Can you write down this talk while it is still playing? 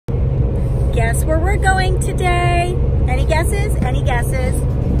Guess where we're going today? Any guesses? Any guesses?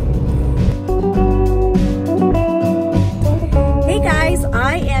 Hey guys,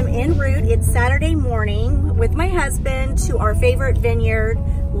 I am en route. It's Saturday morning with my husband to our favorite vineyard,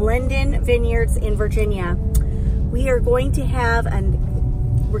 Linden Vineyards in Virginia. We are going to have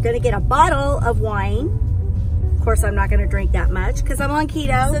we're going to get a bottle of wine. Of course, I'm not going to drink that much because I'm on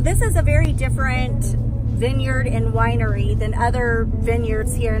keto. So this is a very different vineyard and winery than other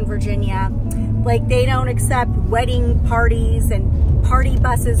vineyards here in Virginia. Like, they don't accept wedding parties and party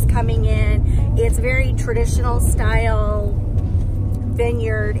buses coming in. It's very traditional style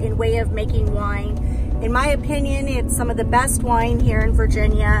vineyard and way of making wine. In my opinion, it's some of the best wine here in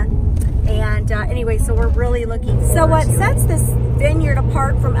Virginia. And anyway, so we're really looking forward to it. So what sets this vineyard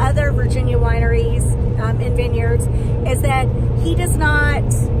apart from other Virginia wineries and vineyards is that he does not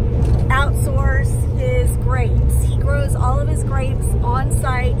outsource his grapes. He grows all of his grapes on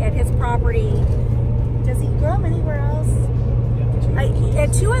site at his property. Does he grow them anywhere else?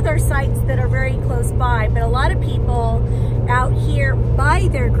 At two other sites that are very close by, but a lot of people out here buy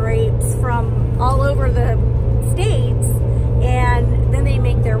their grapes from all over the states, and then they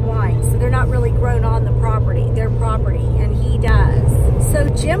make their wine. So they're not really grown on the property, their property, and he does. So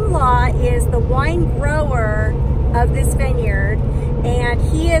Jim Law is the wine grower of this vineyard, and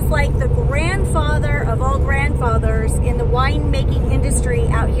he is like the grandfather of all grandfathers in the winemaking industry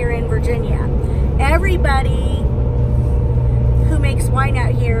out here in Virginia. Everybody who makes wine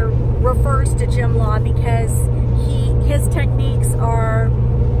out here refers to Jim Law because his techniques are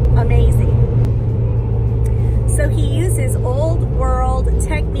amazing. So he uses old world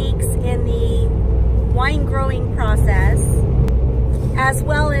techniques in the wine growing process as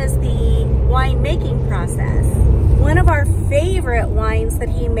well as the wine making process. One of our favorite wines that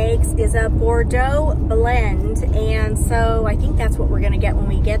he makes is a Bordeaux blend, and so I think that's what we're going to get when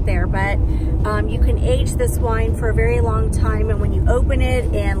we get there. But you can age this wine for a very long time, and when you open it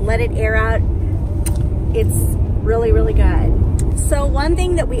and let it air out, it's really, really good. So one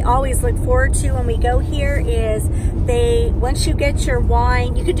thing that we always look forward to when we go here is once you get your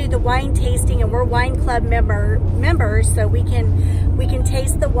wine, you can do the wine tasting, and we're wine club members, so we can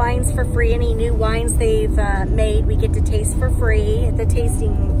taste the wines for free. Any new wines they've made, we get to taste for free at the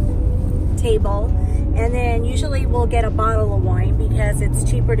tasting table. And then usually we'll get a bottle of wine because it's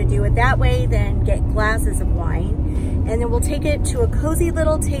cheaper to do it that way than get glasses of wine. And then we'll take it to a cozy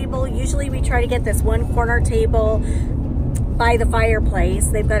little table. Usually we try to get this one corner table by the fireplace.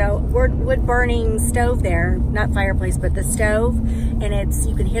 They've got a wood burning stove there, not fireplace, but the stove. And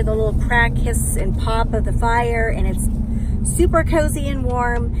you can hear the little crack, hiss, and pop of the fire, and it's super cozy and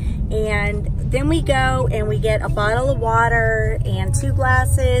warm. And then we go and we get a bottle of water and 2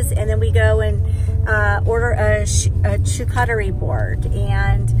 glasses, and then we go and order a charcuterie board,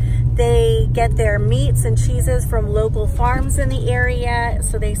 and they get their meats and cheeses from local farms in the area,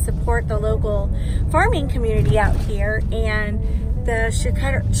 so they support the local farming community out here. And the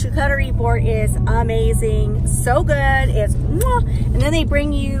charcuterie board is amazing, so good. It's mwah. And then they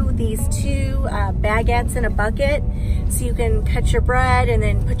bring you these 2 baguettes in a bucket, so you can cut your bread and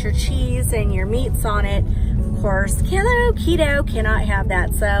then put your cheese and your meats on it. Of course, keto cannot have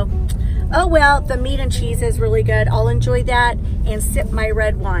that, so oh well, the meat and cheese is really good. I'll enjoy that and sip my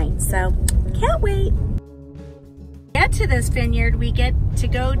red wine, so can't wait. To get to this vineyard, we get to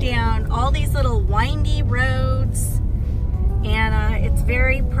go down all these little windy roads, and it's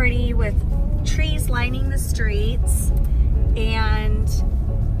very pretty with trees lining the streets. And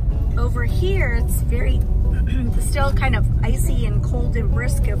over here, it's very still kind of icy and cold and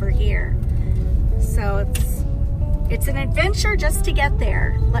brisk over here. So it's an adventure just to get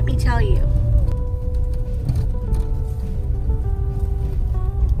there, let me tell you.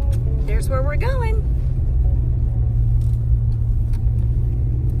 There's where we're going.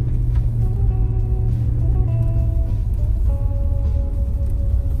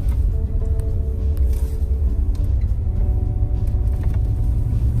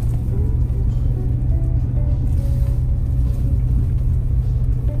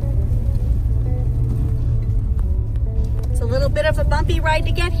 A little bit of a bumpy ride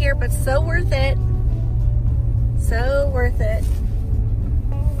to get here, but so worth it. So worth it.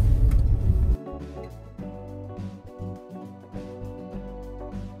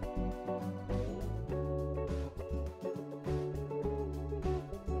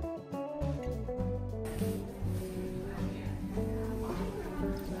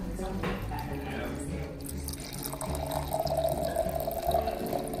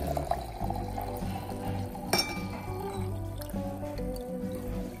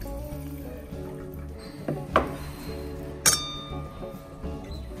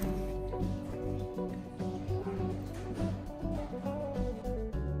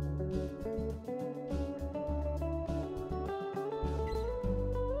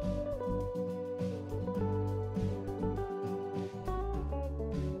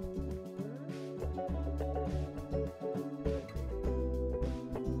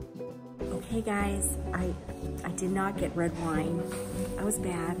 Hey guys, I did not get red wine. I was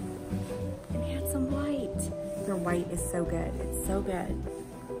bad. And had some white. Their white is so good. It's so good.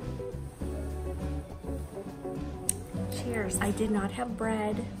 Cheers. I did not have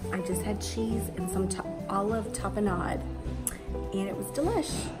bread. I just had cheese and some olive tapenade. And it was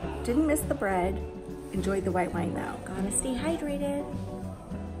delish. Didn't miss the bread. Enjoyed the white wine though. Gotta stay hydrated.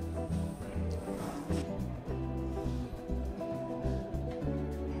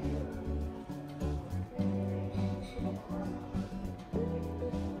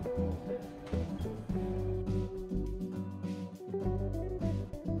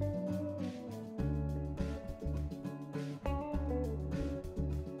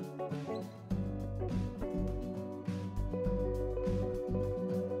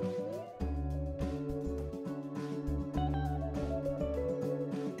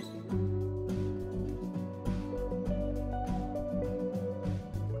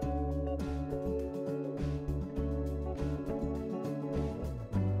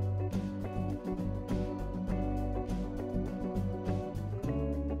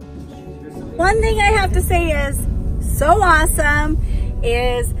 One thing I have to say is so awesome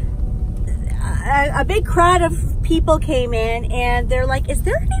is a big crowd of people came in and they're like, is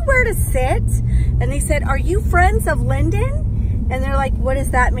there anywhere to sit? And they said, are you friends of Linden? And they're like, what does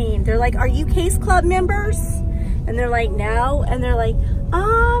that mean? They're like, are you Case Club members? And they're like, no. And they're like,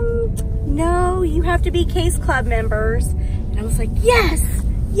 no, you have to be Case Club members. And I was like, yes,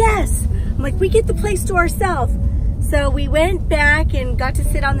 yes. I'm like, we get the place to ourselves. So we went back and got to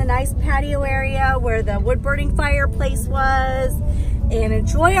sit on the nice patio area where the wood burning fireplace was and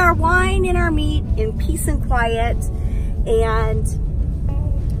enjoy our wine and our meat in peace and quiet. And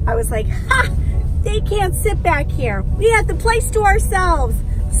I was like, ha, they can't sit back here. We had the place to ourselves.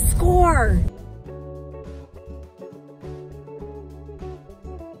 Score.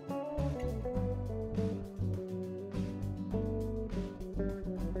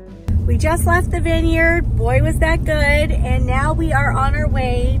 We just left the Vineyard. Boy, was that good. And now we are on our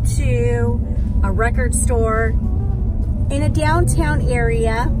way to a record store in a downtown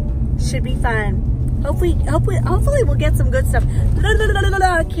area. Should be fun. Hopefully we'll get some good stuff.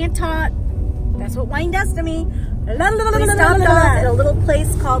 Can't talk. That's what wine does to me. We stopped off at a little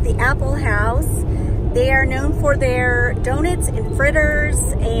place called the Apple House. They are known for their donuts and fritters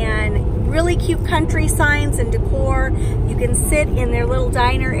and really cute country signs and decor. You can sit in their little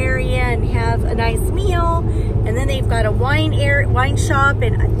diner area and have a nice meal. And then they've got a wine shop,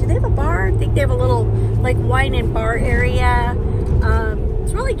 and do they have a bar? I think they have a little like wine and bar area.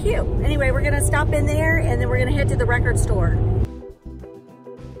 It's really cute. Anyway, we're gonna stop in there and then we're gonna head to the record store.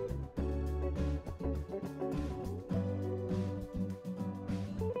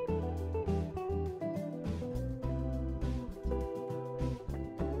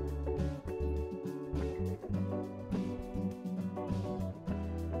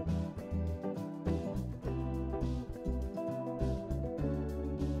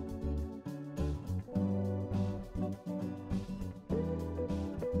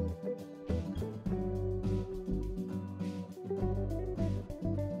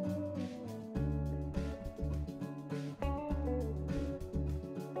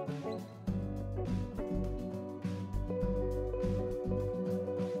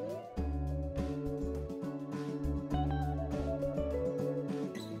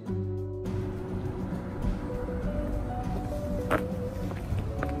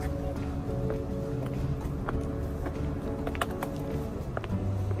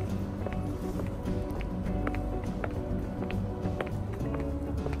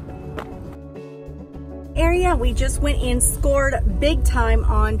 Area. We just went and scored big time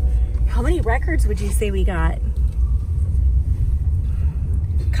on, how many records would you say we got?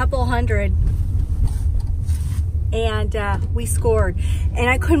 A couple hundred. And we scored. And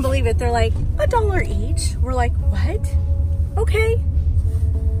I couldn't believe it. They're like, $1 each. We're like, what? Okay.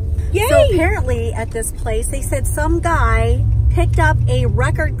 Yay! So apparently at this place, they said some guy picked up a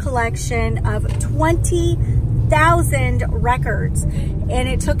record collection of 20,000 records. And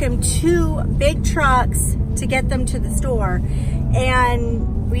it took him 2 big trucks to get them to the store.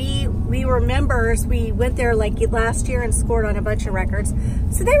 And we were members. We went there like last year and scored on a bunch of records.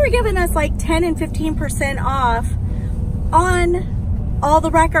 So they were giving us like 10 and 15% off on all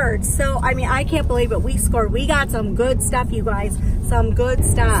the records. So, I mean, I can't believe it. We scored. We got some good stuff, you guys. Some good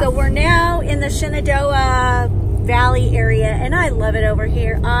stuff. So we're now in the Shenandoah Valley area, and I love it over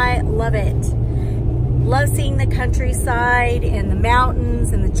here. I love it. Love seeing the countryside and the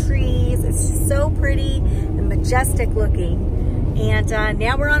mountains and the trees. It's just so pretty and majestic looking. And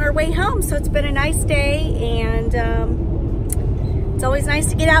now we're on our way home. So it's been a nice day, and It's always nice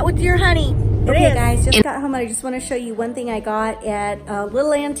to get out with your honey. Okay, guys, just It- got home and I just want to show you one thing I got at a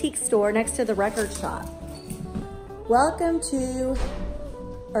little antique store next to the record shop. Welcome to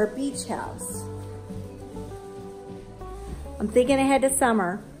our beach house. I'm thinking ahead to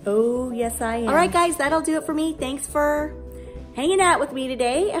summer. Oh, yes, I am. All right, guys, that'll do it for me. Thanks for hanging out with me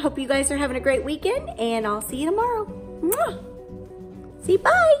today. I hope you guys are having a great weekend, and I'll see you tomorrow. Mwah. See,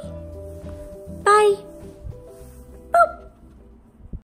 bye. Bye.